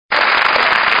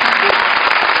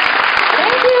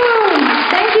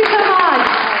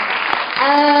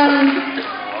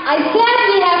I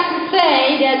sadly have to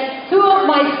say that two of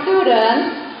my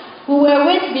students who were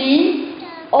with me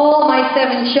all my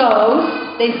 7 shows,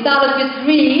 they started with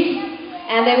 3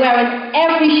 and they were in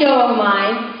every show of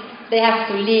mine. They have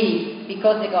to leave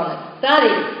because they're gonna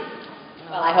study.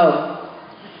 Well, I hope.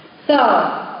 So,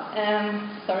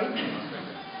 sorry.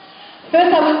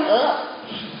 First I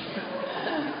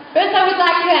would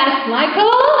like to ask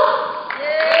Mikkel.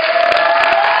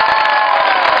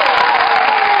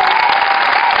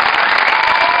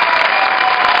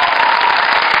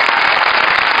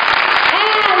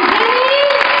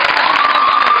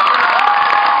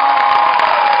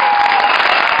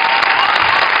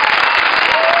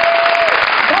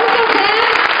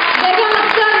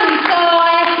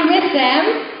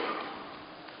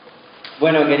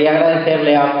 Bueno, quería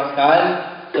agradecerle a Pascal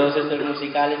todos estos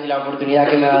musicales y la oportunidad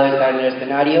que me ha dado de estar en el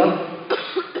escenario.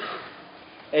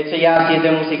 He hecho ya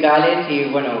 7 musicales y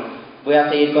bueno, voy a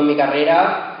seguir con mi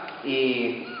carrera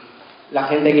y la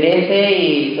gente crece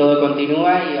y todo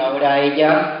continúa y ahora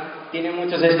ella tiene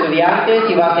muchos estudiantes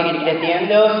y va a seguir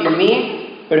creciendo sin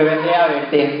mí, pero vendré a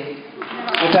verte.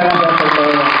 Muchas gracias por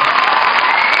todo.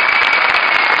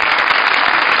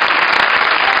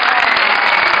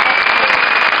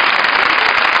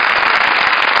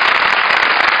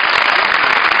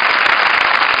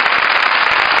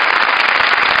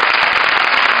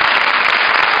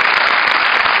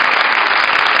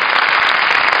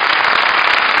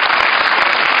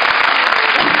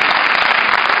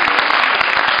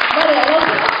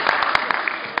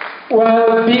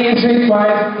 Well, being in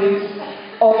Streetwise is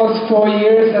almost 4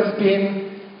 years has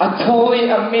been a totally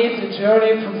amazing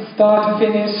journey from start to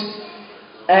finish,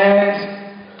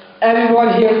 and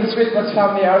everyone here in the Streetwise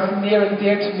family are near and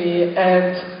dear to me.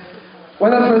 And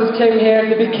when I first came here,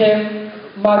 they became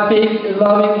my big,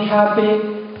 loving, happy,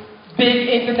 big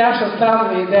international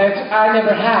family that I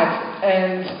never had,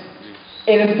 and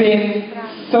it has been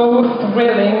so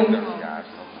thrilling.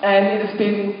 And it has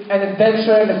been an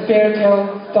adventure and a fairy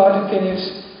tale, start to finish.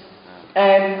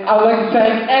 And I would like to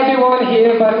thank everyone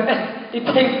here, but it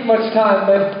takes much time.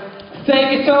 But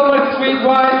thank you so much,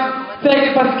 Streetwise. Thank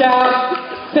you, Pascal.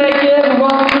 Thank you,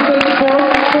 everyone, for the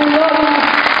support.